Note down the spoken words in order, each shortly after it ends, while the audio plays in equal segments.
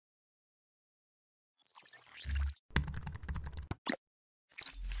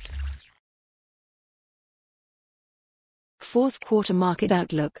fourth quarter market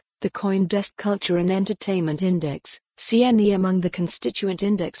outlook, the CoinDesk Culture and Entertainment Index, CNE, among the constituent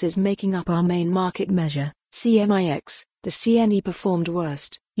indexes making up our main market measure, CMIX, the CNE performed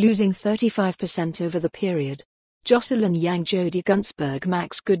worst, losing 35% over the period. Jocelyn Yang, Jody Guntzberg,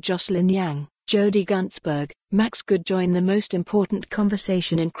 Max Good. Jocelyn Yang, Jody Guntzberg, Max Good join the most important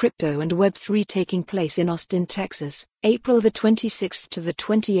conversation in crypto and Web3 taking place in Austin, Texas, April the 26th to the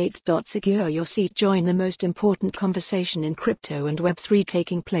 28th. Secure your seat. Join the most important conversation in crypto and Web3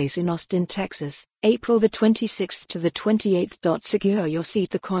 taking place in Austin, Texas, April the 26th to the 28th. Secure your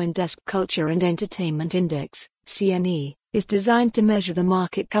seat. The CoinDesk Culture and Entertainment Index, CNE, is designed to measure the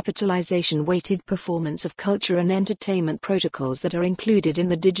market capitalization-weighted performance of culture and entertainment protocols that are included in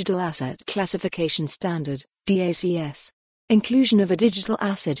the Digital Asset Classification Standard, DACS. Inclusion of a digital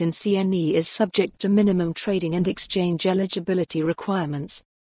asset in CNE is subject to minimum trading and exchange eligibility requirements.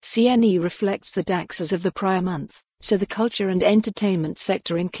 CNE reflects the DAX as of the prior month, so the culture and entertainment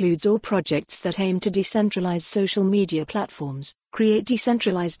sector includes all projects that aim to decentralize social media platforms, create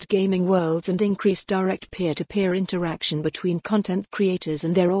decentralized gaming worlds and increase direct peer-to-peer interaction between content creators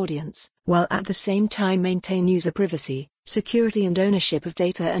and their audience, while at the same time maintain user privacy, security and ownership of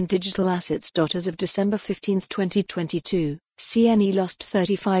data and digital assets. As of December 15, 2022, CNE lost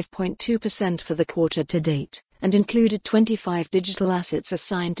 35.2% for the quarter to date, and included 25 digital assets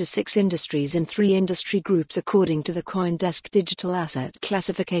assigned to 6 industries in 3 industry groups according to the CoinDesk Digital Asset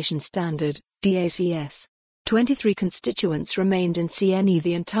Classification Standard, DACS. 23 constituents remained in CNE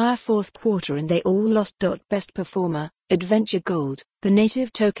the entire fourth quarter and they all lost. Best performer, Adventure Gold, the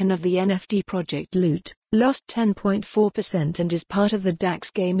native token of the NFT project Loot, lost 10.4% and is part of the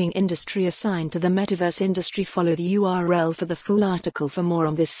DAX gaming industry assigned to the metaverse industry. Follow the URL for the full article. For more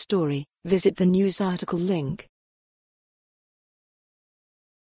on this story, visit the news article link.